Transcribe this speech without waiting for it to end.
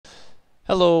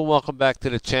Hello, welcome back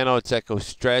to the channel. It's Echo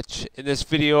Stretch. In this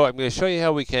video, I'm going to show you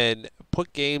how we can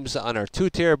put games on our 2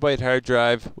 TB hard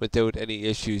drive without any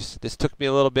issues. This took me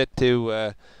a little bit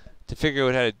to figure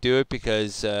out how to do it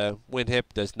because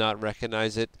WinHip does not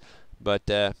recognize it. But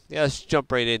yeah, let's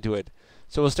jump right into it.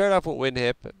 So we'll start off with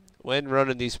WinHip. When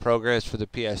running these programs for the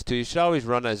PS2, you should always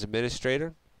run as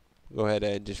administrator. Go ahead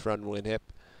and just run WinHip,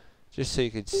 just so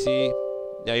you can see.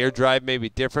 Now your drive may be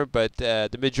different, but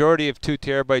the majority of 2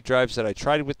 TB drives that I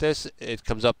tried with this, it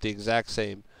comes up the exact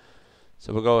same.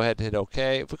 So we'll go ahead and hit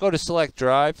OK. If we go to select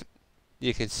drive,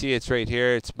 you can see it's right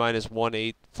here. It's minus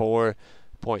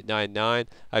 184.99.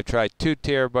 I've tried 2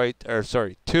 2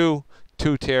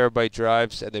 TB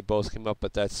drives, and they both came up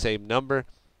with that same number.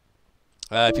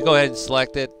 If you go ahead and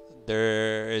select it,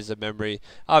 there is a memory.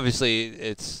 Obviously,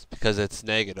 it's because it's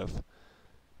negative.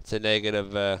 It's a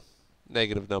negative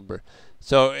number.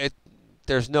 So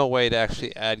there's no way to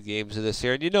actually add games to this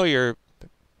here. And you know your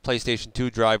PlayStation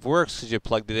 2 drive works because you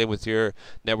plugged it in with your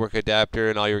network adapter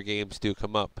and all your games do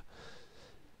come up.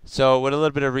 So with a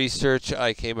little bit of research,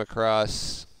 I came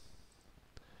across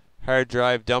hard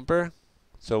drive dumper.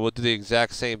 So we'll do the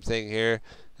exact same thing here.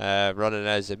 Run it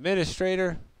as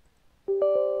administrator.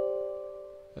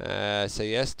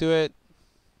 Say yes to it.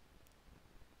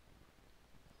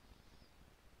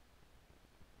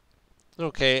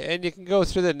 Okay, and you can go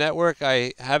through the network.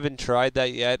 I haven't tried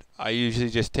that yet. I usually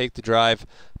just take the drive,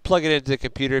 plug it into the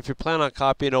computer. If you plan on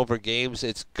copying over games,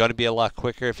 it's going to be a lot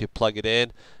quicker if you plug it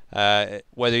in.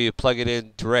 Whether you plug it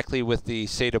in directly with the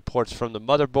SATA ports from the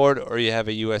motherboard or you have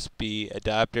a USB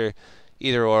adapter,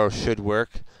 either or should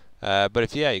work. But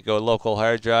if you go local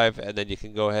hard drive, and then you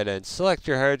can go ahead and select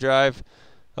your hard drive.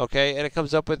 Okay, and it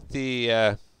comes up with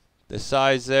the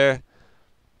size there.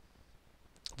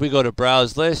 If we go to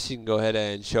browse list, you can go ahead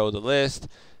and show the list,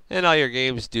 and all your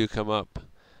games do come up.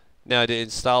 Now to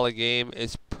install a game,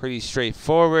 it's pretty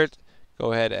straightforward.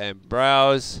 Go ahead and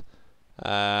browse.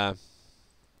 I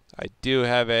do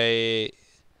have a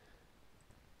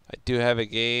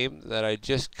game that I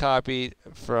just copied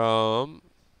from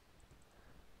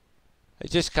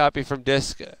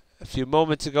disk a few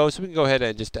moments ago, so we can go ahead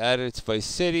and just add it. It's Vice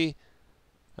City.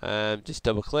 Just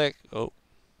double click. Oh,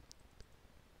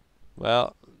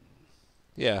 well,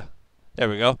 yeah, there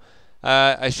we go.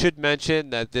 I should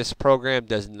mention that this program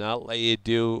does not let you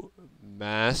do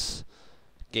mass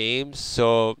games.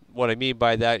 So what I mean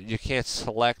by that, you can't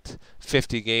select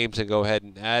 50 games and go ahead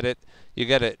and add it. You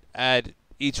got to add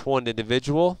each one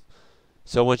individual.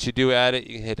 So once you do add it,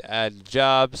 you can hit add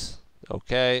jobs.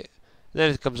 Okay, and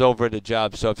then it comes over to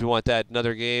jobs. So if you want to add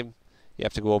another game, you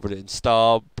have to go over to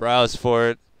install, browse for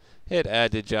it, hit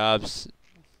add to jobs.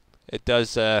 It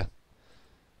doesn't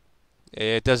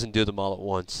do them all at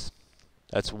once.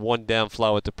 That's one down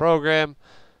flaw with the program.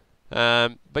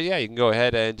 But yeah, you can go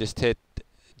ahead and just hit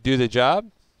do the job.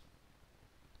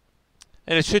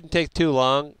 And it shouldn't take too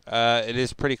long. It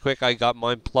is pretty quick. I got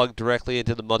mine plugged directly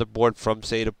into the motherboard from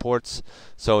SATA ports,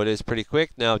 so it is pretty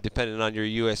quick. Now, depending on your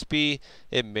USB,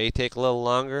 it may take a little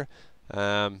longer.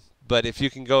 But if you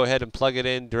can go ahead and plug it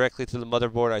in directly to the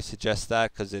motherboard, I suggest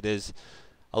that because it is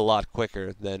a lot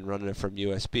quicker than running it from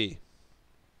USB.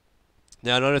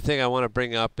 Now, another thing I want to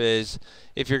bring up is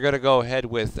if you're going to go ahead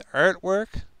with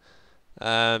artwork,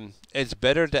 it's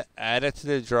better to add it to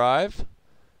the drive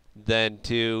than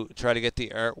to try to get the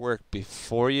artwork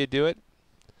before you do it.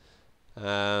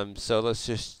 So let's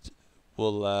just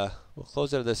we'll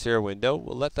close out of this here window.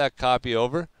 We'll let that copy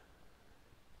over.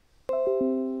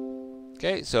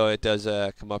 Okay, so it does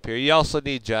come up here. You also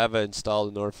need Java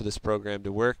installed in order for this program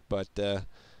to work, but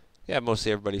yeah,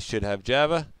 mostly everybody should have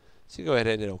Java. So you go ahead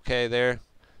and hit OK there.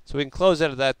 So we can close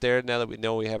out of that there. Now that we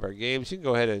know we have our games, you can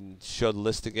go ahead and show the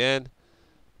list again.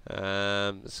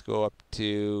 Let's go up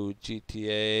to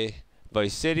GTA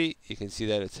Vice City. You can see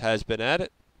that it has been added.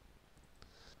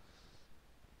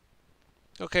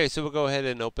 Okay, so we'll go ahead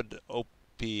and open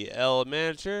OPL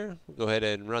Manager. We'll go ahead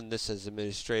and run this as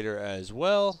administrator as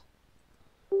well.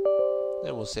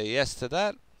 And we'll say yes to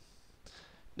that.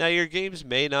 Now your games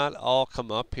may not all come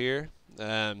up here.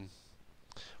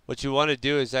 What you want to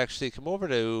do is actually come over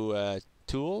to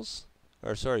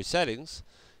settings,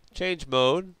 change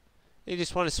mode. You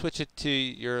just want to switch it to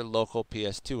your local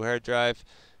PS2 hard drive.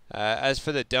 As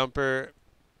for the dumper,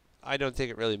 I don't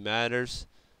think it really matters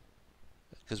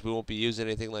because we won't be using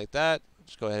anything like that.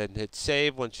 Just go ahead and hit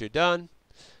save once you're done.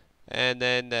 And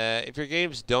then if your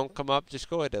games don't come up, just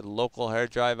go ahead to local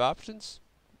hard drive options,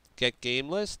 get game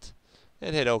list,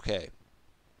 and hit OK.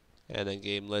 And then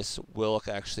game list will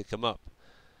actually come up.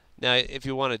 Now, if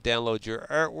you want to download your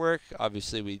artwork,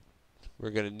 obviously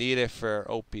we're going to need it for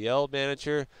OPL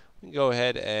Manager. You can go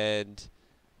ahead and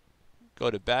go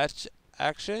to batch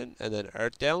action and then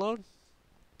art download.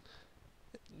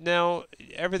 Now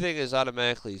everything is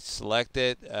automatically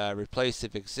selected. Replace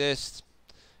if exists.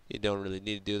 You don't really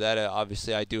need to do that.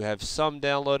 Obviously I do have some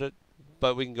downloaded,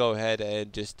 but we can go ahead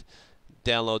and just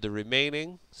download the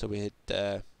remaining. So we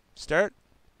hit start,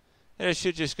 and it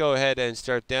should just go ahead and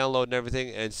start downloading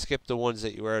everything and skip the ones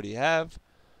that you already have.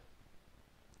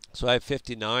 So I have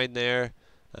 59 there.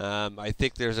 I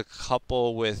think there's a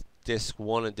couple with disk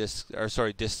 1 and disk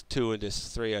 2 and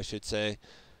disk 3, I should say.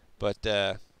 But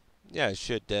yeah, it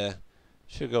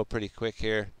should go pretty quick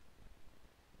here.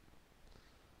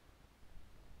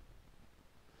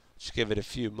 Just give it a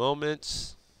few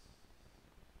moments.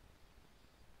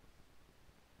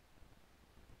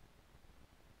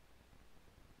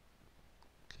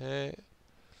 Okay.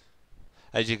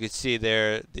 As you can see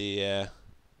there, the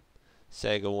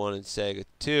Sega 1 and Sega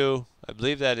 2. I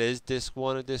believe that is disc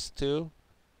 1 and disc 2.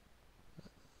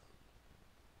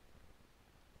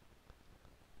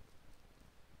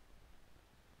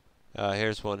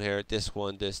 Here's one here, disc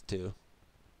 1, disc 2.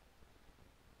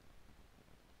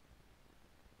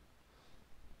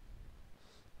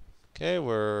 Okay,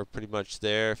 we're pretty much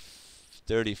there.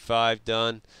 35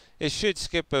 done. It should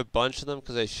skip a bunch of them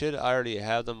because I should already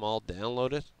have them all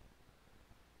downloaded.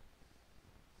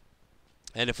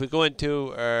 And if we go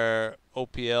into our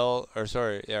OPL, or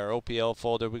sorry, our OPL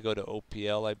folder, we go to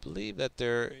OPL. I believe that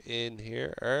they're in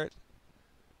here. Art.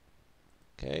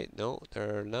 Okay, no,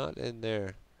 they're not in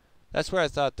there. That's where I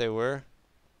thought they were.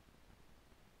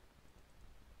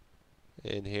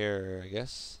 In here, I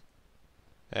guess.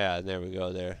 Yeah, and there we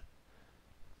go there.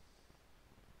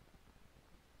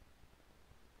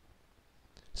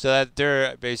 So that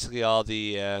they're basically all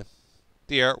the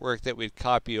artwork that we'd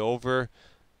copy over.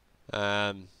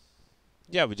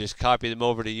 Yeah, we just copy them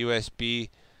over to USB,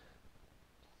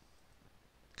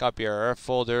 copy our art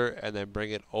folder, and then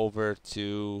bring it over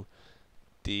to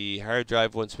the hard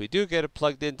drive. Once we do get it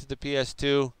plugged into the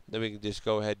PS2, then we can just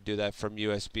go ahead and do that from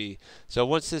USB. So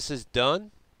once this is done,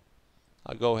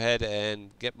 I'll go ahead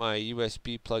and get my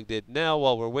USB plugged in now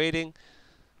while we're waiting.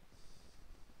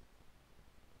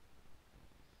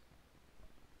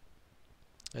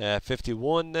 At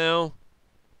 51 now.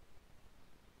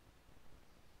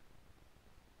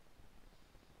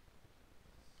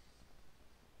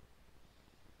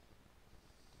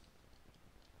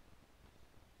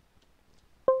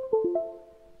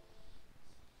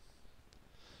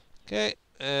 Okay,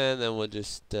 and then we'll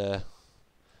just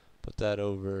put that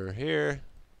over here.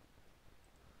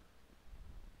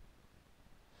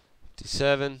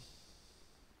 57.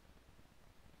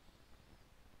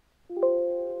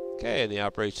 Okay, and the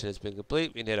operation has been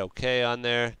complete. We can hit OK on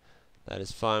there. That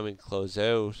is fine. We can close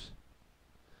out.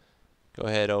 Go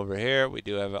ahead over here. We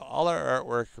do have all our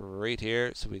artwork right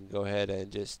here, so we can go ahead and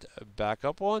just back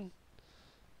up one.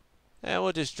 And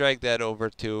we'll just drag that over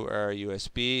to our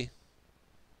USB.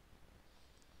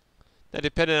 Now,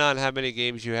 depending on how many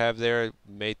games you have there, it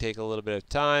may take a little bit of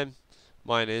time.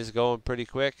 Mine is going pretty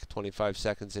quick, 25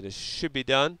 seconds, and it should be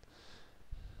done.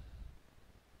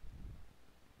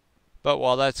 But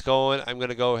while that's going, I'm going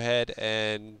to go ahead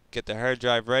and get the hard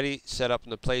drive ready, set up in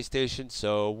the PlayStation.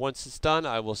 So once it's done,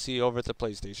 I will see you over at the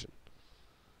PlayStation.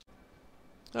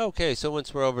 Okay, so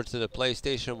once we're over to the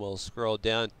PlayStation, we'll scroll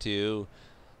down to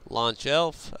Launch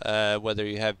Elf. Whether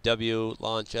you have W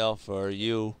Launch Elf or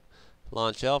U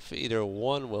Launch Elf, either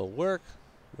one will work.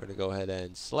 We're going to go ahead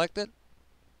and select it.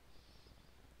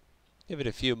 Give it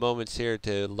a few moments here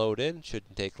to load in.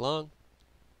 Shouldn't take long.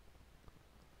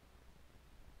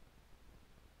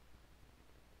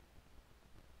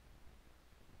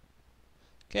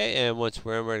 Okay, and once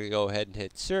we're in, we're going to go ahead and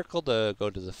hit circle to go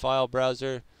to the file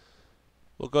browser.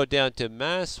 We'll go down to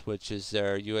mass, which is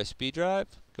our USB drive.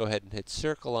 Go ahead and hit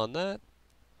circle on that.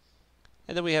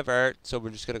 And then we have art, so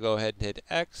we're just going to go ahead and hit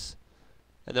X.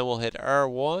 And then we'll hit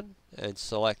R1 and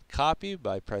select copy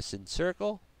by pressing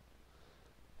circle.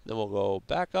 Then we'll go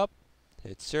back up,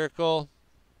 hit circle.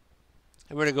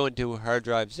 And we're going to go into hard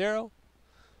drive 0.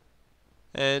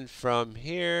 And from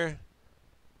here,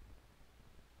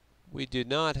 we do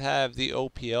not have the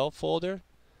OPL folder,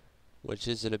 which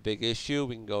isn't a big issue.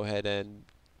 We can go ahead and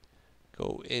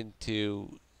go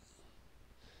into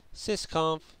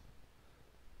sysconf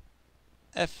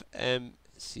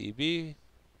fmcb,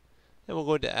 and we'll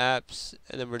go to apps,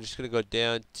 and then we're just going to go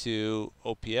down to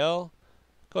OPL.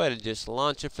 Go ahead and just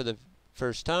launch it for the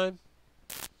first time.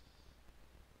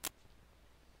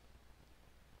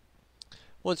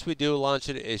 Once we do launch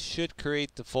it, it should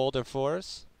create the folder for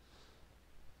us.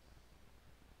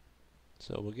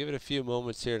 So we'll give it a few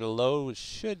moments here to load.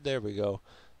 There we go.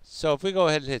 So if we go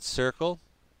ahead and hit circle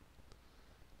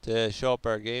to show up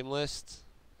our game list,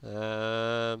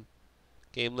 game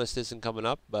list isn't coming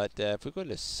up, but if we go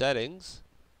into settings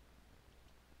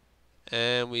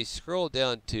and we scroll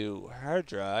down to hard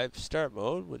drive start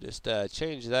mode, we'll just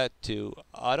change that to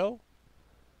auto,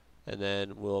 and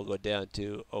then we'll go down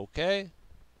to OK,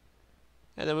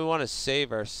 and then we want to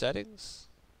save our settings,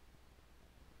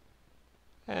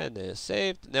 and then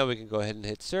saved. Now we can go ahead and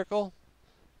hit circle,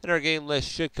 and our game list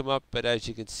should come up, but as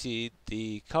you can see,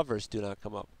 the covers do not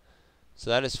come up. So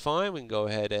that is fine. We can go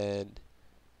ahead and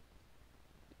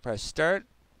press start,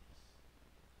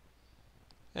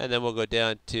 and then we'll go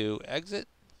down to exit,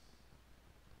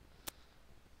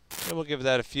 and we'll give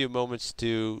that a few moments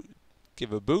to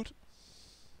give a boot.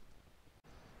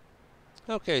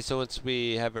 Okay, so once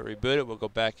we have it rebooted, we'll go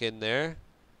back in there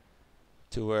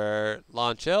to our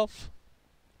launch elf.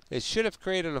 It should have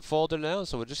created a folder now,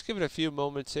 so we'll just give it a few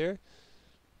moments here.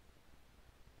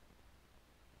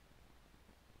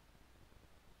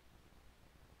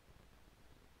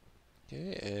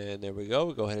 Okay, and there we go.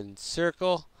 We go ahead and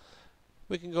circle.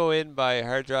 We can go in by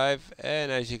hard drive,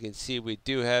 and as you can see, we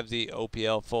do have the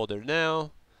OPL folder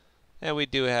now, and we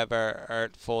do have our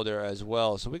art folder as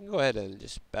well. So we can go ahead and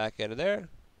just back out of there.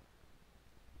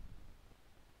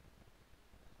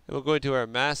 And we'll go into our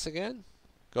mass again.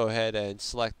 Go ahead and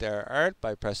select our art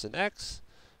by pressing X.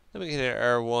 Then we can hit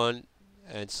R1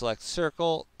 and select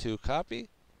circle to copy.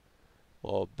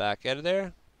 We'll back out of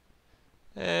there,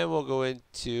 and we'll go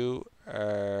into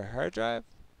our hard drive,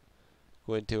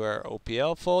 go into our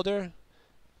OPL folder,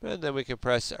 and then we can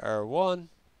press R1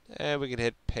 and we can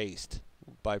hit paste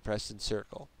by pressing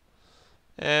circle.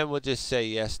 And we'll just say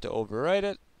yes to overwrite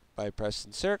it by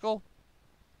pressing circle.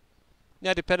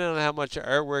 Now, depending on how much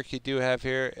artwork you do have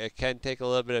here, it can take a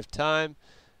little bit of time.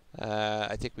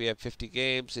 I think we have 50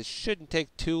 games. It shouldn't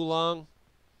take too long.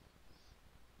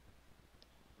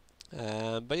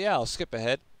 But yeah, I'll skip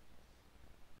ahead.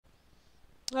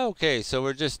 Okay, so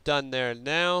we're just done there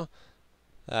now.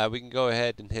 We can go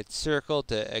ahead and hit circle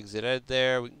to exit out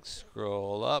there. We can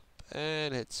scroll up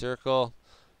and hit circle.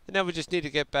 And now we just need to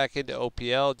get back into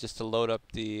OPL just to load up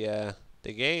the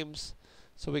games.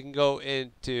 So we can go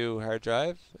into hard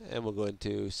drive, and we'll go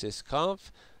into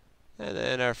sysconf, and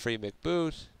then our FreeMake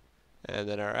boot, and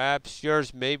then our apps.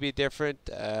 Yours may be different.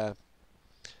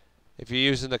 If you're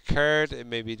using the card, it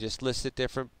may be just listed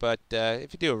different, but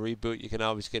if you do a reboot, you can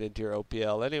always get into your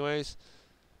OPL anyways.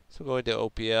 So we'll go into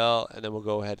OPL, and then we'll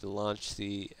go ahead and launch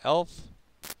the elf.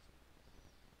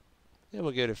 And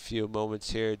we'll give it a few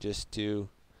moments here just to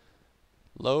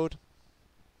load.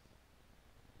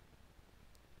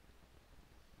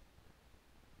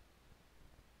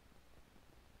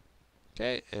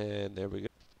 Okay, and there we go.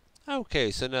 Okay,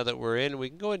 so now that we're in, we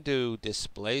can go into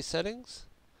display settings.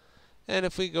 And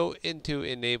if we go into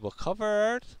enable cover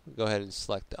art, we'll go ahead and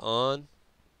select on.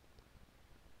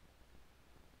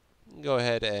 Go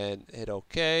ahead and hit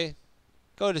OK.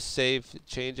 Go to save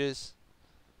changes,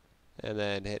 and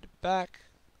then hit back.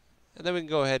 And then we can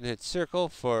go ahead and hit circle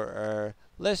for our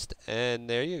list, and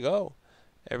there you go.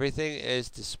 Everything is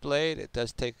displayed. It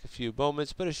does take a few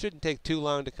moments, but it shouldn't take too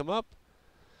long to come up.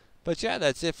 But yeah,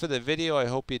 that's it for the video. I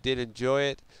hope you did enjoy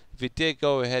it. If you did,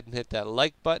 go ahead and hit that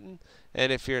like button.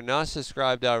 And if you're not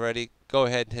subscribed already, go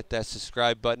ahead and hit that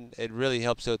subscribe button. It really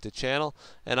helps out the channel.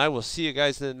 And I will see you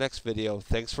guys in the next video.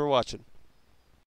 Thanks for watching.